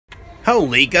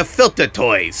Holy filter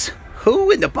toys.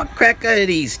 Who in the butt crack are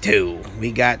these two?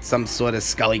 We got some sort of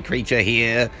scully creature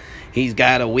here. He's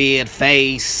got a weird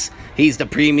face. He's the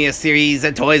premier series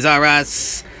of Toys R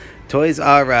Us. Toys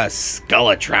R Us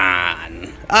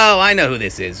Scullatron. Oh, I know who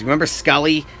this is. Remember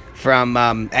Scully from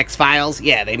X-Files?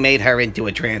 Yeah, they made her into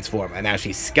a transformer. Now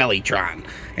she's Scullytron.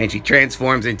 And she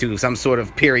transforms into some sort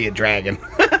of period dragon.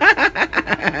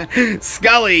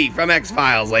 Scully from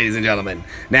X-Files, ladies and gentlemen.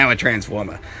 Now a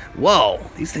transformer. Whoa,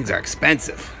 these things are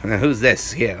expensive. Now, who's this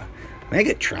here?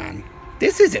 Megatron.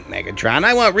 This isn't Megatron.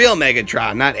 I want real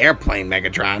Megatron, not airplane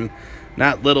Megatron.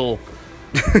 Not little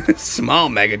small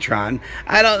Megatron.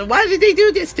 Why did they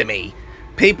do this to me?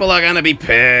 People are gonna be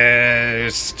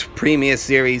pissed. Premier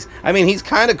series. I mean, he's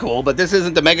kind of cool, but this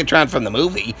isn't the Megatron from the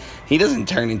movie. He doesn't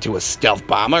turn into a stealth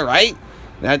bomber, right?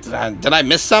 Did I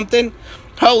miss something?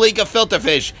 Holy filter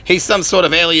fish. He's some sort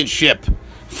of alien ship.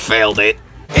 Failed it.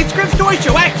 It's Griff's Toy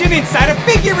Show Action Insider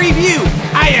Figure Review.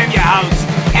 I am your host,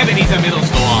 Ebenezer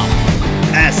Mittelsdorf.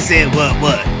 I said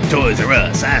what? Toys R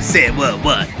Us. I said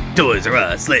what? Toys R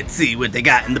Us. Let's see what they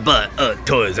got in the butt of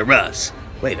Toys R Us.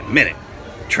 Wait a minute.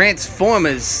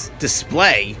 Transformers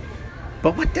display?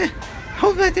 But what the?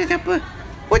 Hold on,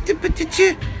 what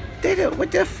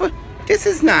the fuck? This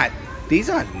is not. These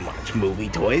aren't much movie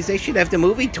toys. They should have the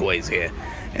movie toys here.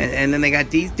 And then they got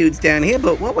these dudes down here.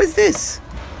 But what was this?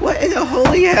 What in the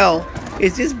holy hell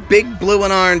is this big blue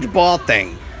and orange ball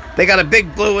thing? They got a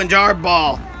big blue and orange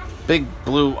ball. Big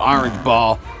blue orange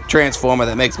ball transformer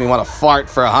that makes me want to fart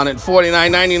for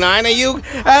 $149.99. Are you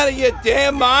out of your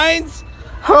damn minds?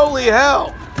 Holy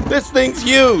hell. This thing's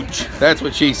huge. That's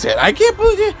what she said. I can't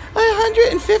believe it.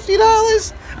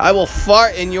 $150? I will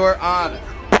fart in your honor.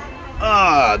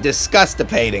 Oh,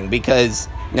 disgustipating, because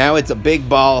now it's a big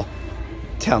ball.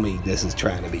 Tell me this is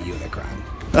trying to be Unicron.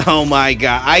 Oh my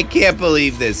god, I can't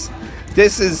believe this.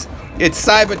 It's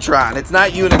Cybertron. It's not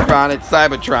Unicron, it's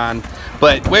Cybertron.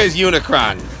 But where's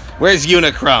Unicron? Where's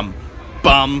Unicrum?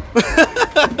 Bum.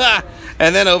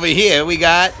 And then over here we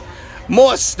got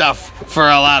more stuff for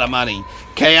a lot of money.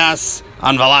 Chaos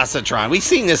on Velocitron. We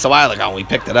seen this a while ago when we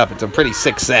picked it up. It's a pretty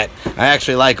sick set. I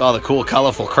actually like all the cool,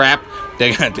 colorful crap.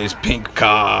 They got this pink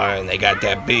car, and they got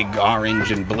that big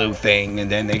orange and blue thing, and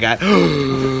then they got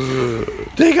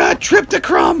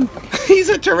Triptychrum. He's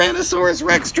a Tyrannosaurus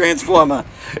Rex transformer.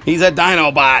 He's a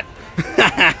Dinobot.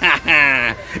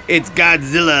 It's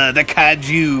Godzilla, the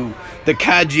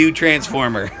Kaiju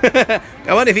transformer. I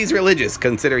wonder if he's religious,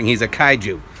 considering he's a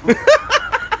kaiju.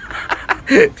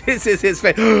 This is his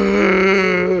face.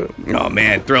 Oh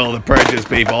man, thrill of the purchase,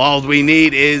 people. All we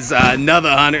need is another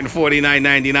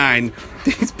 $149.99.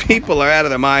 These people are out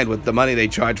of their mind with the money they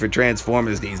charge for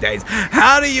Transformers these days.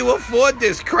 How do you afford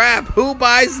this crap? Who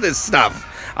buys this stuff?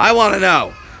 I want to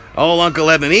know. Old Uncle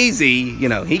Ebenezer,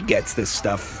 he gets this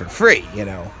stuff for free,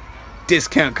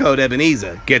 Discount code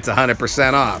Ebenezer gets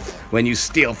 100% off when you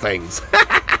steal things.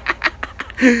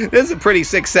 This is a pretty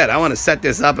sick set. I want to set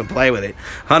this up and play with it.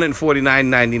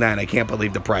 $149.99. I can't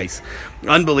believe the price.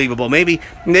 Unbelievable. Maybe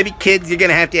kids, you're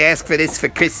gonna have to ask for this for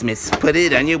Christmas. Put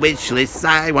it on your wish list.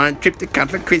 I want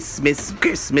Triptychrum for Christmas.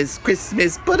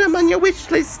 Christmas. Put him on your wish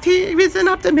list. Here is an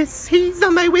Optimus. He's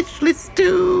on my wish list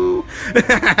too.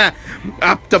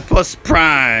 Octopus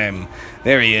Prime.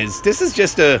 There he is. This is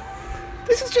just a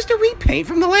repaint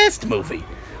from the last movie.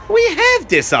 We have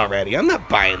this already. I'm not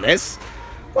buying this.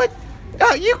 What?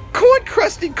 Oh, you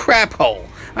corn-crusted crap hole.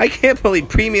 I can't believe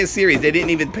Premier Series, they didn't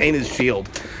even paint his shield.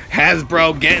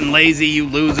 Hasbro getting lazy, you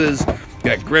losers.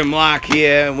 Got Grimlock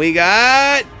here, and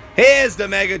here's the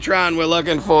Megatron we're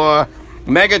looking for.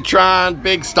 Megatron,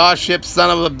 big starship, son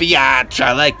of a biatch.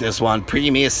 I like this one,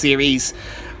 Premier Series.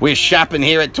 We're shopping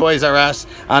here at Toys R Us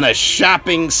on a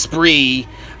shopping spree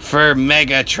for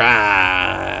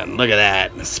Megatron. Look at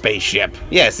that, a spaceship.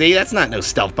 Yeah, see, that's not no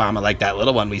stealth bomber like that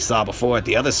little one we saw before at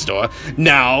the other store.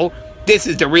 No, this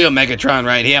is the real Megatron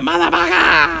right here,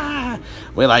 motherfucker.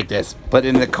 We like this. Put it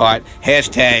in the cart.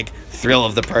 Hashtag thrill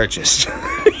of the purchase.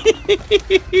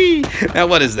 Now,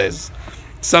 what is this?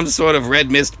 Some sort of red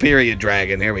mist period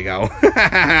dragon. Here we go.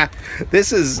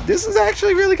 This is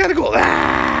actually really kind of cool.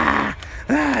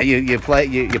 You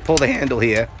pull the handle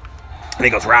here. And he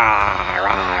goes, rah, rah,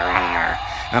 rah.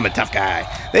 I'm a tough guy.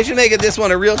 They should make this one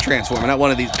a real transformer, not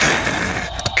one of these,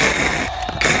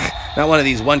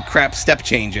 one crap step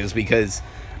changes, because,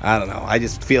 I don't know, I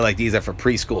just feel like these are for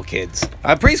preschool kids.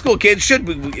 Preschool kids should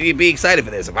be excited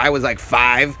for this. If I was like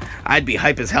 5, I'd be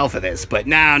hype as hell for this, but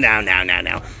no.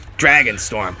 Dragon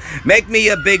Storm. Make me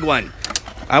a big one.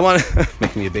 I want to,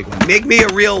 make me a big one. Make me a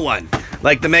real one.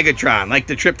 like the Megatron, like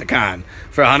the Trypticon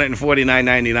for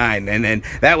 $149.99, and then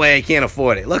that way I can't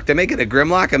afford it. Look, they're making a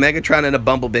Grimlock, a Megatron, and a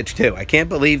Bumblebitch too. I can't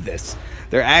believe this.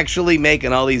 They're actually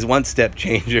making all these one-step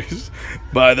changers.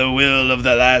 By the will of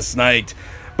the last night,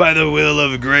 by the will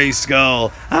of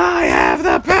Grayskull, I have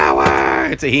the power!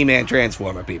 It's a He-Man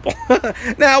Transformer, people.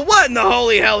 Now, what in the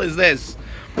holy hell is this?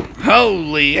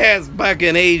 Holy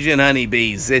ass-bucking Asian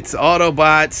honeybees. It's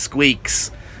Autobot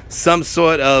Squeaks. Some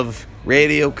sort of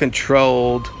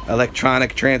radio-controlled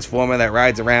electronic transformer that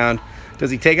rides around.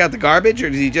 Does he take out the garbage, or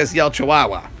does he just yell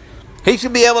Chihuahua? He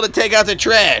should be able to take out the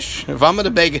trash. If I'm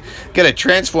going to get a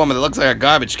transformer that looks like a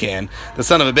garbage can, the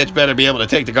son of a bitch better be able to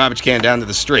take the garbage can down to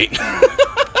the street.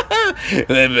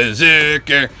 The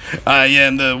berserker. I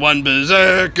am the one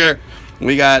berserker.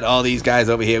 We got all these guys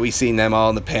over here. We've seen them all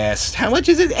in the past. How much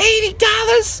is it?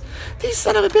 $80? These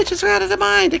son of a bitches are out of their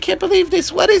mind. I can't believe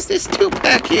this. What is this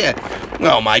 2-pack here?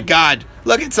 Oh, my God.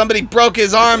 Look at somebody broke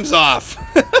his arms off.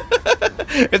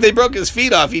 If they broke his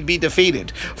feet off, he'd be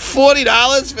defeated.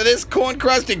 $40 for this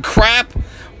corn-crusted crap?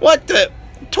 What the...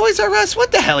 Toysrus,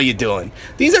 what the hell are you doing?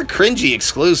 These are cringy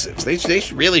exclusives. They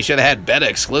really should have had better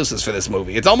exclusives for this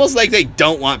movie. It's almost like they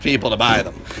don't want people to buy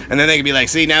them. And then they can be like,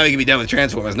 see, now we can be done with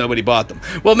Transformers. Nobody bought them.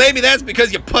 Well, maybe that's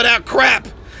because you put out crap.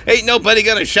 Ain't nobody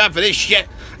gonna shop for this shit.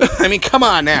 I mean, come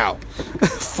on now.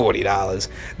 $40.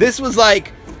 This was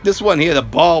like... This one here, the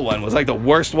ball one, was like the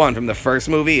worst one from the first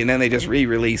movie, and then they just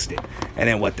re-released it. And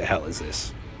then what the hell is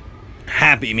this?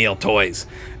 Happy Meal toys.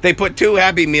 They put 2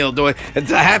 Happy Meal toys.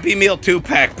 It's a Happy Meal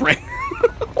 2-pack break.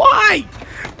 Why?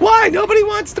 Why? Nobody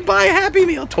wants to buy Happy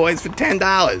Meal toys for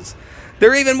 $10.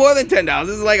 They're even more than $10.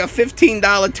 This is like a $15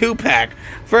 2-pack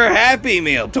for Happy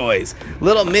Meal toys.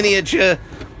 Little miniature,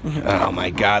 oh my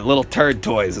God, little turd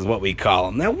toys is what we call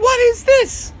them. Now, what is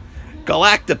this?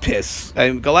 Galactopus.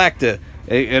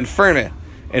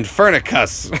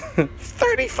 Infernicus.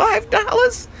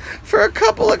 $35 for a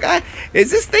couple of guys.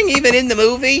 Is this thing even in the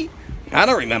movie? I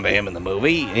don't remember him in the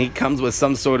movie. He comes with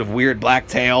some sort of weird black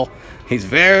tail. He's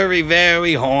very,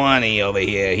 very horny over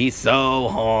here. He's so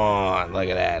horny. Look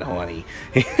at that, horny.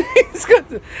 He's got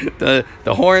the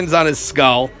horns on his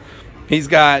skull. He's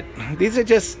got... These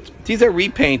are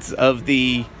repaints of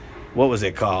the... What was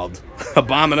it called?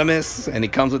 Abominus. And he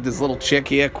comes with this little chick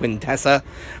here, Quintessa.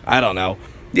 I don't know.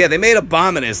 Yeah, they made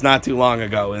Abominus not too long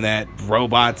ago in that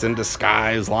Robots in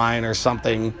Disguise line or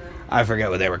something. I forget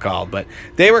what they were called, but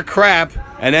they were crap,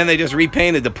 and then they just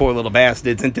repainted the poor little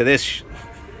bastards into this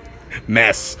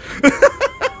mess.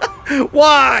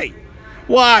 Why?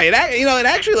 Why? It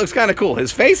actually looks kind of cool.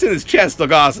 His face and his chest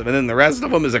look awesome, and then the rest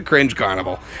of them is a cringe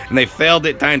carnival. And they failed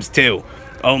it ×2.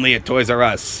 Only at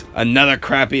Toysrus. Another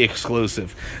crappy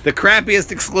exclusive. The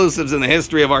crappiest exclusives in the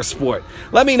history of our sport.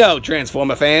 Let me know,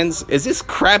 Transformer fans. Is this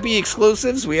crappy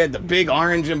exclusives? We had the big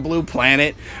orange and blue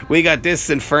planet. We got this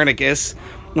Infernicus.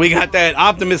 We got that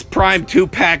Optimus Prime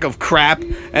 2-pack of crap.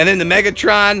 And then the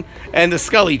Megatron and the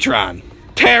Scullytron.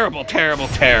 Terrible, terrible,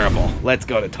 terrible. Let's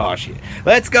go to Target.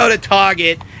 Let's go to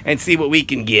Target and see what we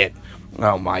can get.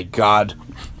 Oh my God.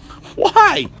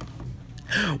 Why?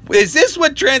 Is this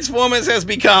what Transformers has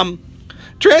become?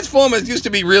 Transformers used to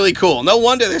be really cool. No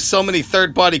wonder there's so many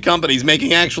third-party companies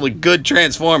making actually good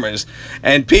Transformers.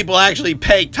 And people actually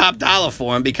pay top dollar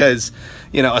for them because,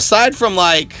 you know, aside from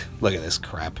like... Look at this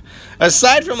crap.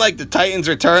 Aside from like the Titans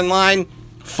Return line,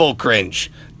 full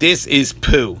cringe. This is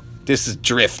poo. This is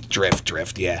drift,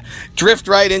 yeah. Drift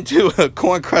right into a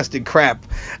corn-crusted crap.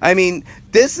 I mean,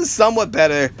 this is somewhat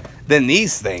better than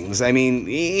these things. I mean,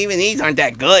 even these aren't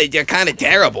that good. They're kind of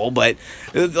terrible, but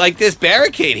like this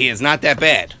barricade here is not that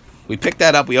bad. We picked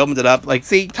that up. We opened it up. Like,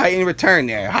 see, Titan Return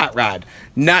there. Hot Rod.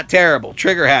 Not terrible.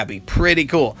 Trigger happy. Pretty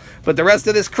cool. But the rest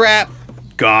of this crap,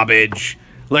 garbage.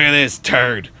 Look at this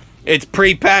turd. It's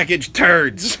prepackaged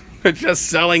turds. They're just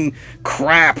selling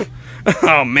crap.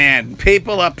 Oh, man.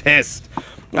 People are pissed.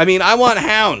 I mean, I want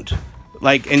Hound.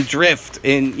 Like, in Drift,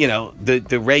 in, you know,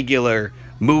 the regular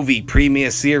movie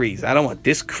premiere series. I don't want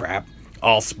this crap.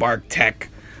 All Spark Tech.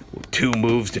 2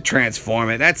 moves to transform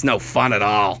it. That's no fun at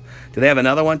all. Do they have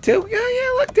another one, too?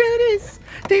 Yeah, look, there it is.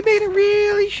 They made a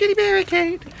really shitty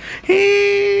barricade.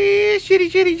 Hey,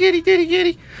 shitty.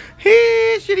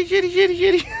 Hey,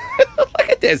 shitty. Look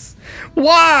at this.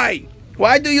 Why?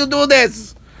 Why do you do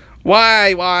this?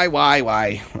 Why?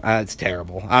 It's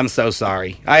terrible. I'm so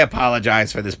sorry. I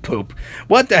apologize for this poop.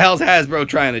 What the hell's Hasbro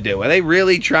trying to do? Are they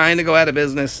really trying to go out of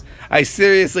business? I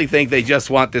seriously think they just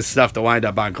want this stuff to wind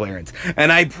up on clearance.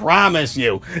 And I promise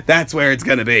you, that's where it's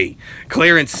going to be.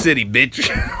 Clearance City, bitch.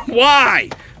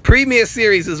 Why? Premier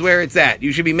Series is where it's at.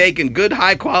 You should be making good,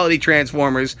 high-quality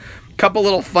Transformers. Couple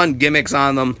little fun gimmicks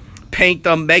on them. paint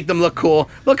them, make them look cool.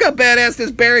 Look how badass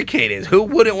this barricade is. Who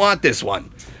wouldn't want this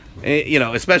one? You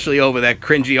know, especially over that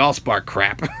cringy Allspark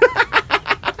crap.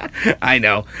 I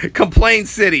know. Complain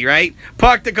City, right?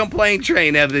 Park the complain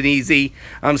train, Ebenezer.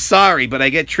 I'm sorry, but I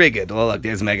get triggered. Oh, look,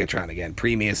 there's Megatron again.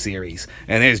 Premier Series.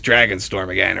 And there's Dragonstorm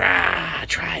again. Ah,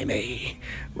 try me.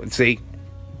 See?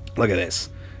 Look at this.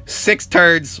 6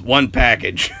 turds, 1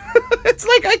 package. It's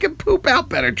like I can poop out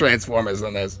better Transformers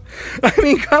than this. I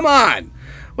mean, come on.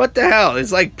 What the hell?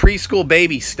 It's like preschool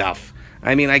baby stuff.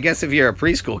 I mean, I guess if you're a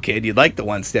preschool kid, you'd like the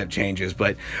one-step changes,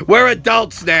 but we're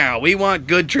adults now. We want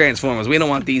good Transformers. We don't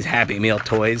want these Happy Meal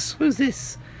toys. Who's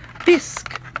this?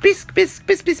 Bisque. Bisque, bisque,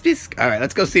 bisque, bisque, bisque. All right,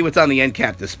 let's go see what's on the end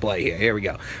cap display here. Here we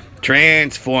go.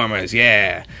 Transformers,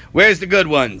 yeah. Where's the good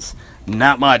ones?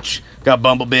 Not much. Got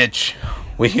Bumblebitch.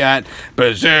 We got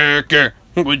Berserker.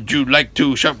 Would you like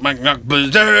to shop my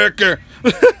Berserker?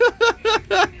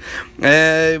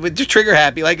 With just trigger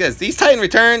happy like this. These Titan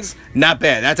Returns, not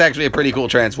bad. That's actually a pretty cool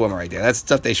Transformer right there. That's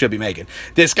stuff they should be making.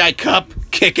 This guy Cup,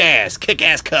 kick-ass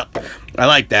Cup. I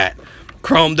like that.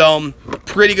 Chrome Dome,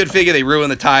 pretty good figure. They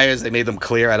ruined the tires. They made them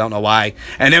clear. I don't know why.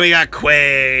 And then we got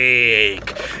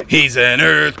Quake. He's an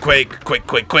earthquake.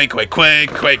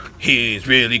 Quake. He's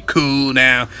really cool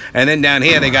now. And then down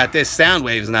here they got this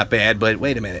Soundwave's not bad, but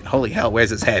wait a minute. Holy hell,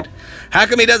 where's his head? How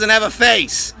come he doesn't have a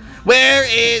face? Where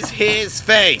is his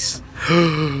face?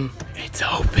 It's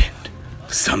opened.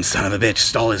 Some son of a bitch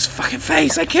stole his fucking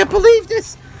face. I can't believe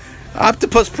this.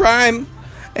 Optimus Prime.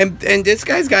 And this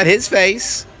guy's got his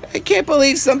face. I can't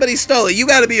believe somebody stole it. You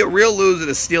got to be a real loser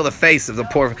to steal the face of the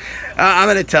poor... I'm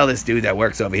going to tell this dude that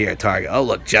works over here at Target. Oh,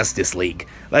 look, Justice League.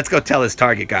 Let's go tell this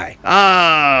Target guy.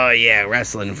 Oh, yeah,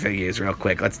 wrestling figures real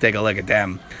quick. Let's take a look at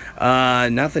them.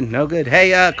 Nothing. No good.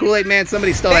 Hey, Kool-Aid Man,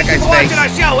 somebody stole that guy's face. Thanks for watching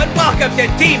our show, and welcome to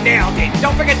Team Nailed It.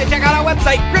 Don't forget to check out our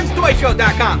website,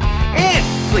 grimstoyshow.com. And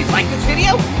please like this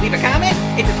video, leave a comment,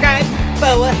 and subscribe.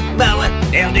 Boa,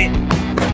 Nailed It.